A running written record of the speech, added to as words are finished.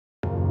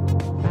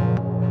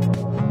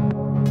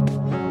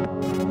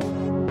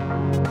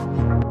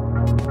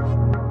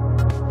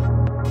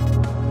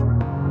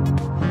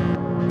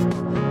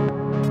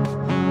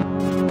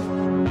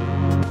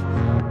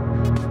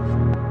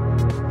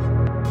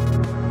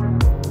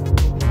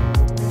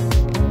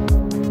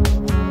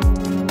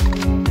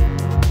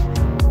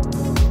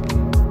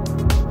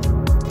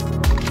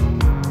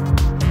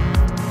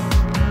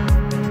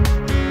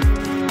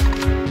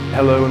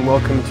Hello and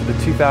welcome to the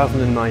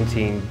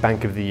 2019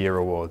 Bank of the Year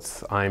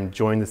Awards. I'm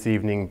joined this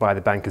evening by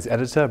the Banker's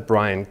editor,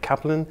 Brian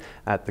Caplen,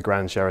 at the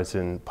Grand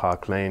Sheraton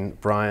Park Lane.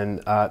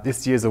 Brian,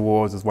 this year's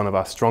awards was one of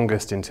our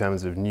strongest in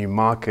terms of new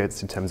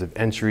markets, in terms of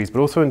entries, but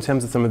also in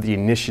terms of some of the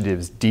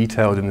initiatives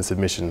detailed in the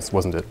submissions,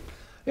 wasn't it?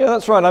 Yeah,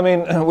 that's right. I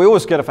mean, we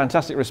always get a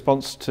fantastic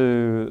response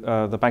to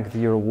the Bank of the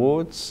Year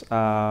Awards.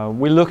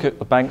 We look at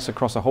the banks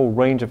across a whole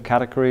range of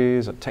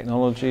categories, at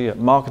technology, at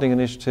marketing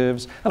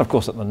initiatives, and of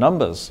course at the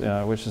numbers,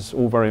 which is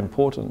all very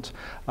important.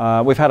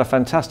 We've had a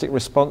fantastic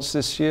response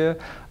this year.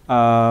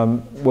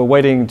 We're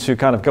waiting to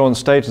kind of go on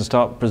stage and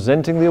start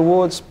presenting the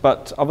awards,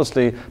 but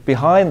obviously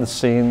behind the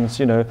scenes,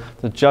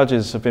 the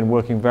judges have been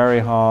working very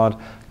hard,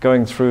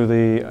 going through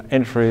the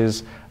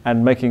entries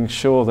and making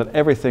sure that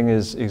everything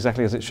is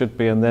exactly as it should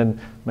be, and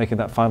then making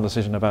that final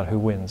decision about who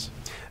wins.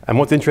 And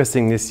what's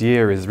interesting this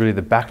year is really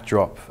the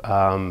backdrop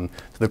to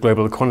the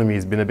global economy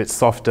has been a bit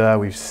softer.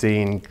 We've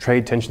seen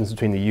trade tensions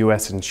between the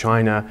US and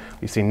China.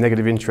 We've seen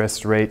negative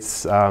interest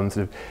rates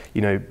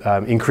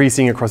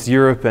increasing across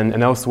Europe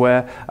and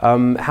elsewhere.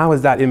 How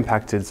has that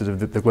impacted sort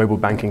of the global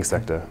banking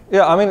sector?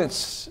 Yeah, I mean,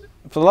 it's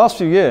for the last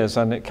few years,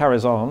 and it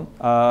carries on,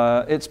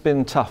 it's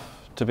been tough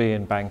to be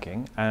in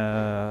banking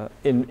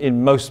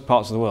in most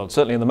parts of the world,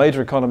 certainly in the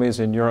major economies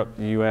in Europe,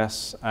 the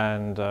US,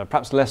 and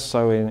perhaps less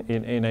so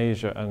in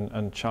Asia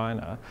and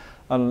China.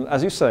 And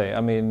as you say,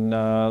 I mean,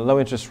 low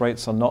interest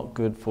rates are not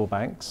good for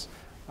banks.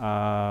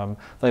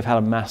 They've had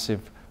a massive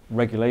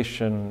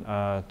regulation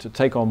to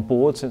take on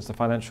board since the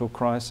financial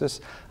crisis.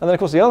 And then of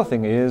course the other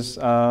thing is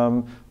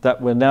that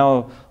we're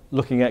now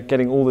looking at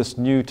getting all this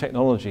new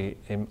technology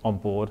on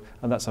board,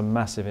 and that's a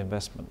massive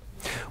investment.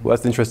 Well,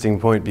 that's an interesting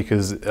point,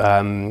 because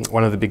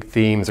one of the big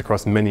themes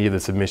across many of the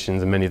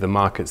submissions and many of the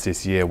markets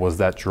this year was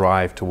that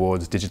drive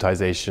towards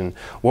digitization.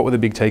 What were the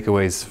big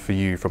takeaways for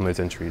you from those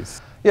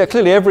entries? Yeah,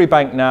 clearly every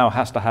bank now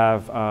has to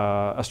have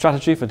a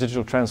strategy for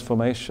digital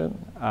transformation,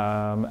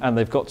 and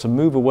they've got to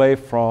move away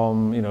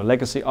from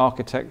legacy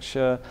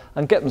architecture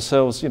and get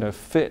themselves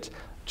fit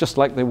just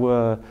like they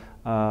were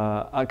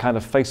a kind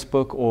of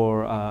Facebook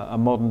or a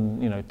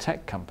modern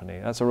tech company.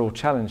 That's a real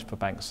challenge for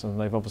banks, and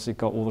they've obviously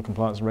got all the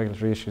compliance and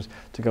regulatory issues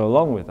to go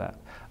along with that.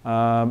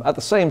 At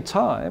the same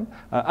time,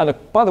 and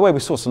by the way,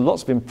 we saw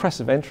lots of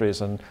impressive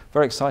entries and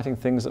very exciting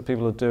things that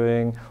people are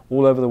doing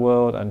all over the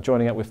world, and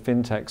joining up with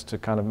fintechs to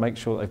kind of make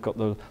sure they've got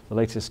the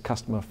latest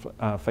customer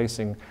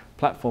facing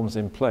platforms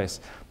in place.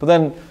 But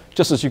then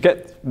just as you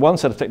get one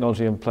set of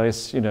technology in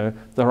place, the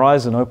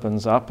horizon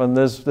opens up, and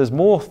there's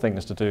more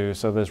things to do.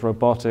 So there's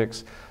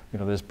robotics,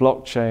 there's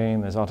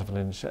blockchain, there's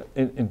artificial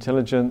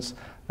intelligence,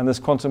 and there's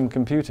quantum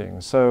computing.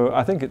 So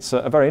I think it's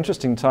a very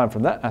interesting time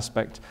from that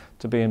aspect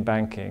to be in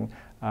banking.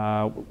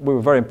 We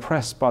were very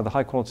impressed by the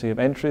high quality of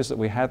entries that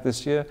we had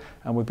this year,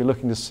 and we'll be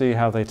looking to see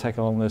how they take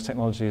along those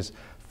technologies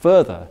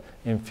further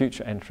in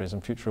future entries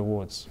and future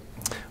awards.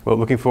 Well,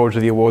 looking forward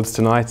to the awards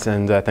tonight,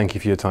 and thank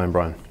you for your time,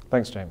 Brian.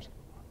 Thanks, James.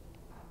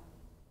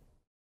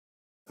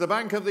 The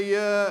Bank of the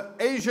Year,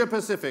 Asia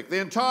Pacific, the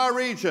entire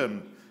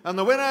region, and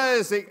the winner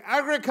is the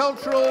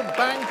Agricultural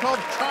Bank of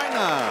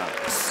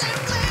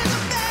China.